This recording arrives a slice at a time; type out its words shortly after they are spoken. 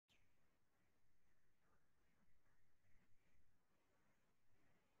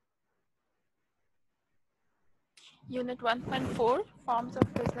Unit 1.4, Forms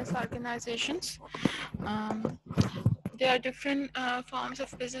of Business Organizations. Um, there are different forms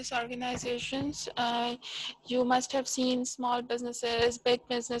of business organizations. You must have seen small businesses, big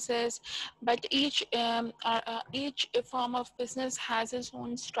businesses, but each form of business has its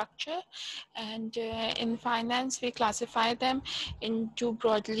own structure. And in finance, we classify them into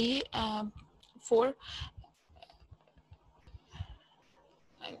broadly four.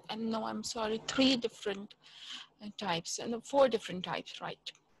 And no, I'm sorry, three different types, and four different types,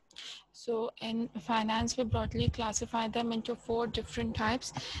 right? So in finance, we broadly classify them into four different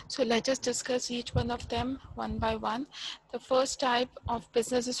types. So let us discuss each one of them one by one. The first type of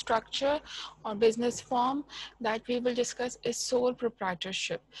business structure or business form that we will discuss is sole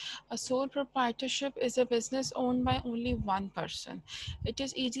proprietorship. A sole proprietorship is a business owned by only one person. It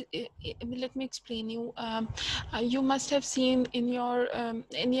is easy. Let me explain you. You must have seen in your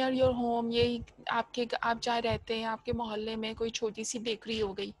near your home, ये आपके आप जहाँ रहते हैं आपके मोहल्ले में कोई छोटी सी बेकरी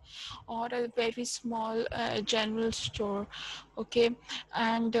हो गई or a very small general store, okay.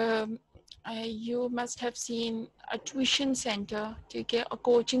 And you must have seen a tuition center, okay, a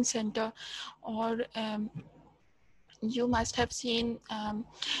coaching center, or you must have seen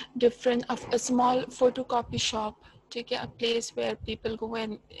different of a small photocopy shop, okay, a place where people go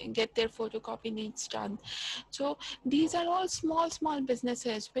and get their photocopy needs done. So these are all small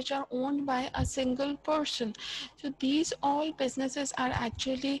businesses which are owned by a single person. So these all businesses are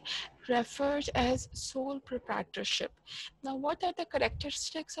actually referred as sole proprietorship. Now what are the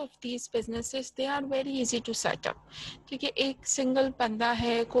characteristics of these businesses? They are very easy to set up. ठीक है, एक single बंदा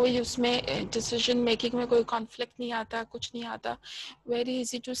है, कोई उसमें decision making में कोई conflict नहीं आता, कुछ नहीं आता, very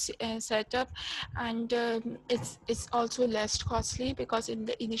easy to set up, and it's also less costly because in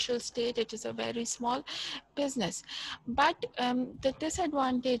the initial state it is a very small business. But the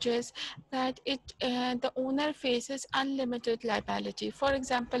disadvantage is that the owner faces unlimited liability. For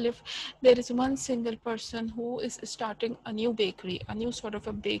example, if there is one single person who is starting a new bakery, a new sort of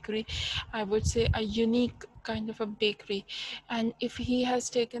a bakery, I would say a unique kind of a bakery, and if he has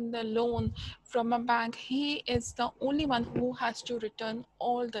taken the loan from a bank, he is the only one who has to return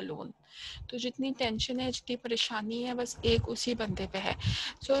all the loan. तो जितनी tension है, जितनी परेशानी है, बस एक उसी बंदे पे है.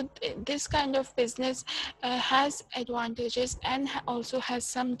 So this kind of business has advantages and also has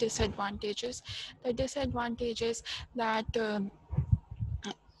some disadvantages. The disadvantages that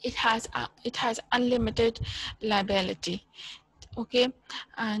it has unlimited liability, okay.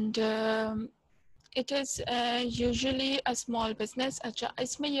 And it is usually a small business. अच्छा,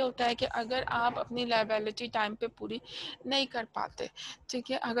 इसमें ये होता है कि अगर आप अपनी लायबिलिटी टाइम पे पूरी नहीं कर पाते,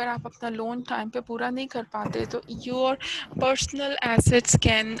 ठीक है, अगर आप अपना लोन टाइम पे पूरा नहीं कर पाते, तो your personal assets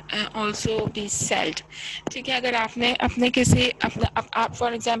can also be sailed. ठीक है, अगर आपने अपने किसी अपना आप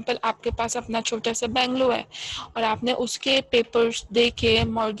फॉर एग्जांपल आपके पास अपना छोटा सा बंगलो है और आपने उसके पेपर्स दे के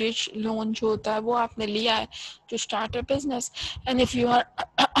मॉर्गेज लोन जो होता है वो आपने लिया है to start a business, and if you are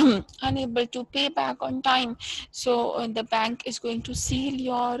unable to pay back on time, so the bank is going to seal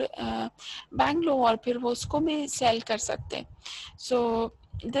your bank loan और फिर वो उसको भी sell कर सकते हैं. So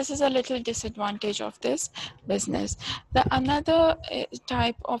this is a little disadvantage of this business. The another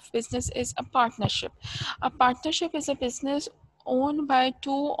type of business is a partnership. A partnership is a business owned by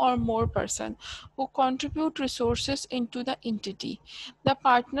two or more persons who contribute resources into the entity. The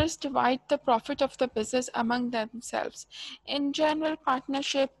partners divide the profit of the business among themselves. In general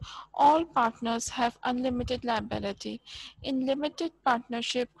partnership, all partners have unlimited liability. In limited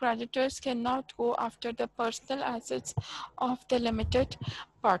partnership, creditors cannot go after the personal assets of the limited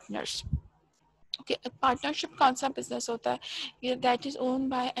partners. Okay, a partnership कौन सा business होता है? That is owned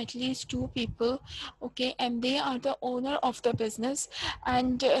by at least two people, okay, and they are the owner of the business,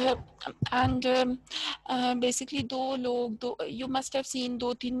 and basically दो लोग, दो, you must have seen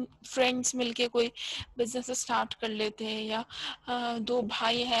दो तीन friends मिलके कोई business start कर लेते हैं, या दो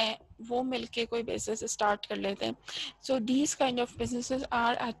भाई हैं वो मिलके कोई business start कर लेते हैं. So these kind of businesses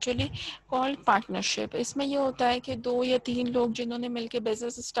are actually called partnership. इसमें ये होता है कि दो या तीन लोग जिन्होंने मिलके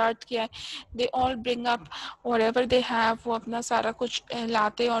business start किया है, they all bring up whatever they have, वो अपना सारा कुछ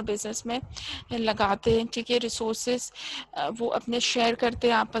लाते हैं और business में लगाते हैं, ठीक है, resources वो अपने share करते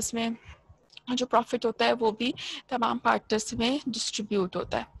हैं आपस में, जो प्रॉफिट होता है वो भी तमाम पार्टनर्स में डिस्ट्रीब्यूट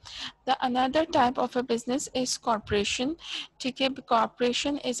होता है. The another type of a business is corporation. ठीक है,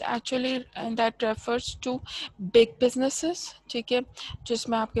 corporation is actually that refers to big businesses, ठीक है,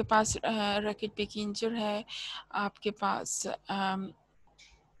 जिसमें आपके पास रैकेट पिकिंजर है, आपके पास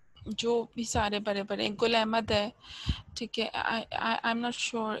जो भी सारे बड़े बड़े, गुल अहमद है, ठीक है, I am not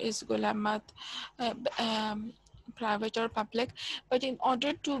sure is Gul Ahmed private or public, but in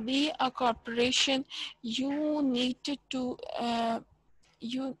order to be a corporation, you need to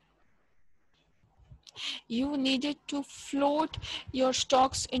you you needed to float your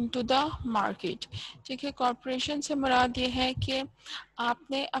stocks into the market. ठीक है, कॉर्पोरेशन से मुराद ये है कि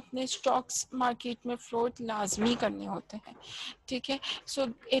आपने अपने स्टॉक्स मार्केट में float लाजमी करने होते हैं. ठीक है, so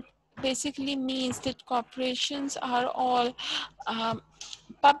it basically means that corporations are all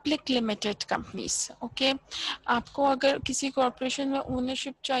public limited companies. Okay, आपको अगर किसी कॉर्पोरेशन में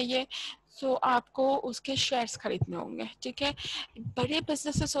ओनरशिप चाहिए तो आपको उसके शेयर्स खरीदने होंगे. ठीक है, बड़े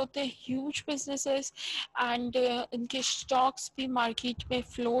बिजनेसेस होते हैं, ह्यूज बिजनेसेस, एंड इनके स्टॉक्स भी मार्केट में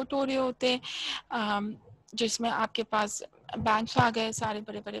फ्लोट हो रहे होते हैं, जिसमें आपके पास बैंक्स आ गए, सारे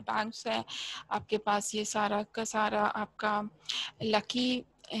बड़े बड़े बैंक्स हैं, आपके पास ये सारा का सारा आपका लकी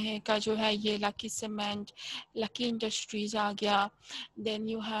का जो है, ये लकी सीमेंट, लकी इंडस्ट्रीज आ गया, then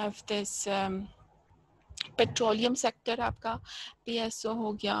you have this petroleum sector, आपका पीएसओ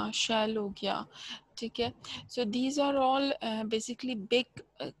हो गया, शेल हो गया. ठीक है, so these are all basically big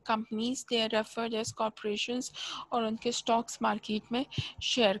companies, they are referred as corporations, और उनके स्टॉक्स मार्केट में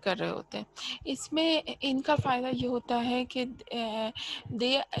शेयर कर रहे होते हैं. इसमें इनका फ़ायदा ये होता है कि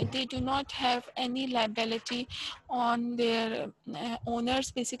they do not have any liability on their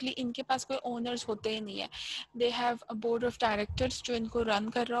owners. Basically इनके पास कोई ओनर्स होते ही नहीं है. They have a board of directors जो इनको रन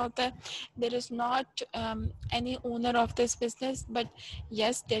कर रहा होता है. There is not any owner of this business, but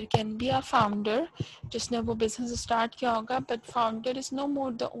yes, there can be a founder जिसने वो business start किया होगा, but founder is no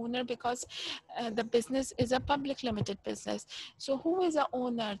more the owner because the business is a public limited business. So who is the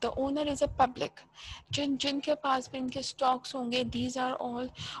owner? The owner is a public. जिनके पास भी इनके stocks होंगे, these are all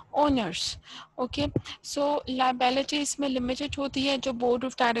owners. Okay, so liability इसमें limited होती है. जो board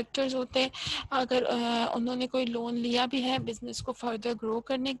of directors होते हैं, अगर उन्होंने कोई लोन लिया भी है बिजनेस को फर्दर ग्रो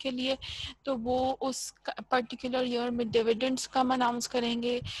करने के लिए, तो वो उस पर्टिकुलर ईयर में डिविडेंड्स कम अनाउंस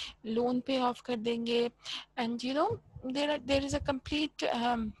करेंगे, लोन पे ऑफ कर देंगे, and you know there is a complete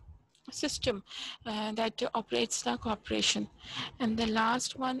system that operates the corporation. And the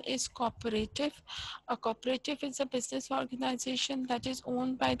last one is cooperative. A cooperative is a business organization that is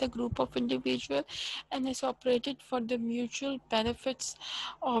owned by the group of individuals and is operated for the mutual benefits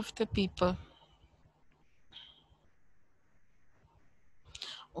of the people.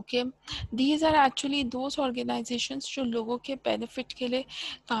 Okay, these are actually those organisations जो लोगों के benefit के लिए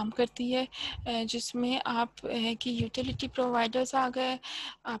काम करती है, जिसमें आप कि यूटिलिटी प्रोवाइडर्स आ गए,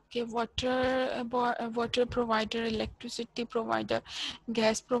 आपके water provider, electricity provider,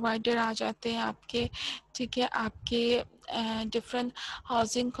 gas provider आ जाते हैं आपके. ठीक है, आपके डिफरेंट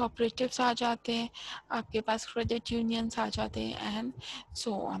हाउसिंग कोऑपरेटिव्स आ जाते हैं, आपके पास क्रेडिट यूनियंस आ जाते हैं, and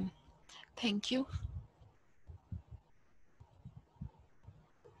so on. Thank you.